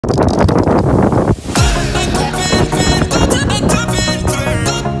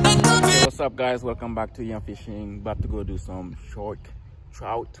up, guys? Welcome back to Young Fishing. About to go do some short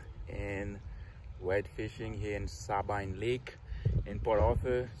trout and red fishing here in Sabine Lake in Port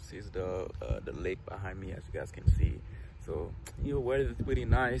Arthur. This is the lake behind me, as you guys can see. So weather is pretty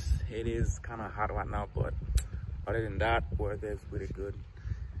nice. It is kind of hot right now, but other than that, weather is pretty good.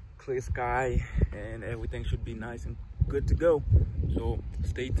 Clear sky and everything should be nice and good to go. So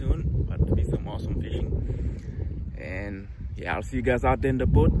stay tuned. About to be some awesome fishing, and yeah, I'll see you guys out there in the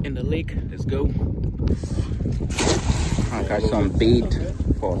boat, in the lake. Let's go. I got some bait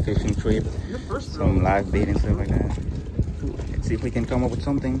for a fishing trip, some live bait and stuff like that. Let's see if we can come up with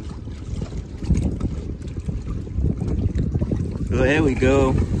something. Oh, there we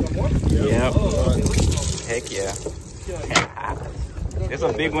go. Yep. Heck yeah. There's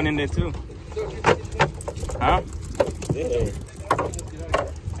a big one in there too. Huh?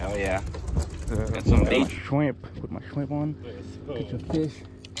 Oh yeah. Got some bait shrimp. Put my shrimp on. Get your fish.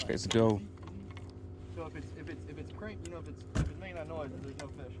 Let's go. So if it's crank, if it's making that noise, there's no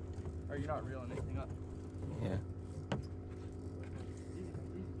fish, or you're not reeling anything up. Yeah.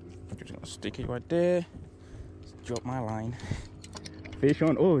 I'm just gonna stick it right there. Let's drop my line. Fish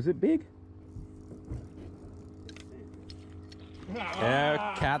on. Oh, is it big?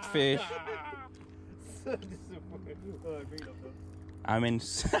 Yeah, catfish. I'm in.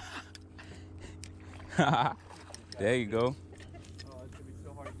 There you go. Oh, it's gonna be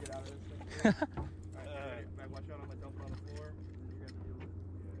so hard to get out of this thing. Alright, watch out, I'm gonna dump it on the floor.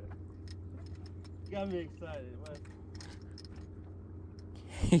 You got me excited. What?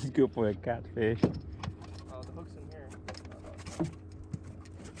 He's good for a catfish. Oh, the hook's in here.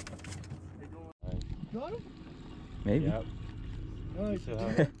 Got him? Maybe. Yep. Nice.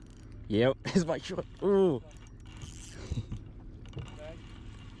 Yep, it's my short. Ooh.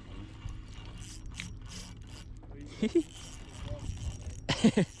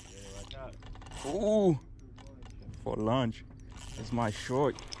 Ooh, for lunch. It's my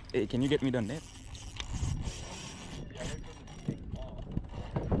short. Hey, can you get me the net?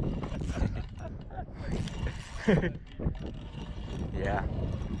 Yeah.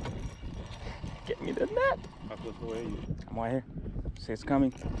 Get me the net. How close away are you? I'm right here. See, it's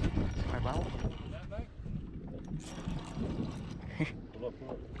coming. My bow.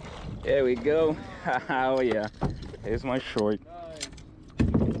 There we go. Oh yeah. Here's my short.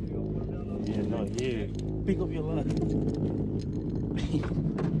 Yeah, no, yeah. Pick up your line.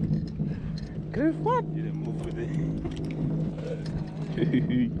 Good fun. You didn't move with it.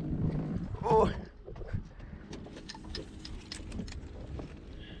 Oh.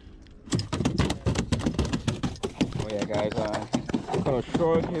 Oh yeah, guys. Got a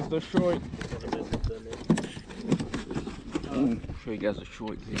short. Here's the short. Show you guys a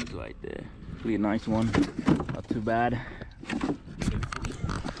short. Here's right there. Really nice one. Not too bad.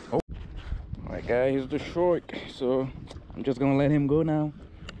 Oh. Alright guys, here's the short. So I'm just gonna let him go now.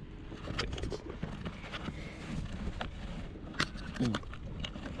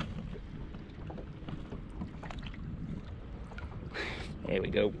 There we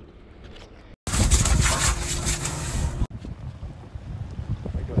go.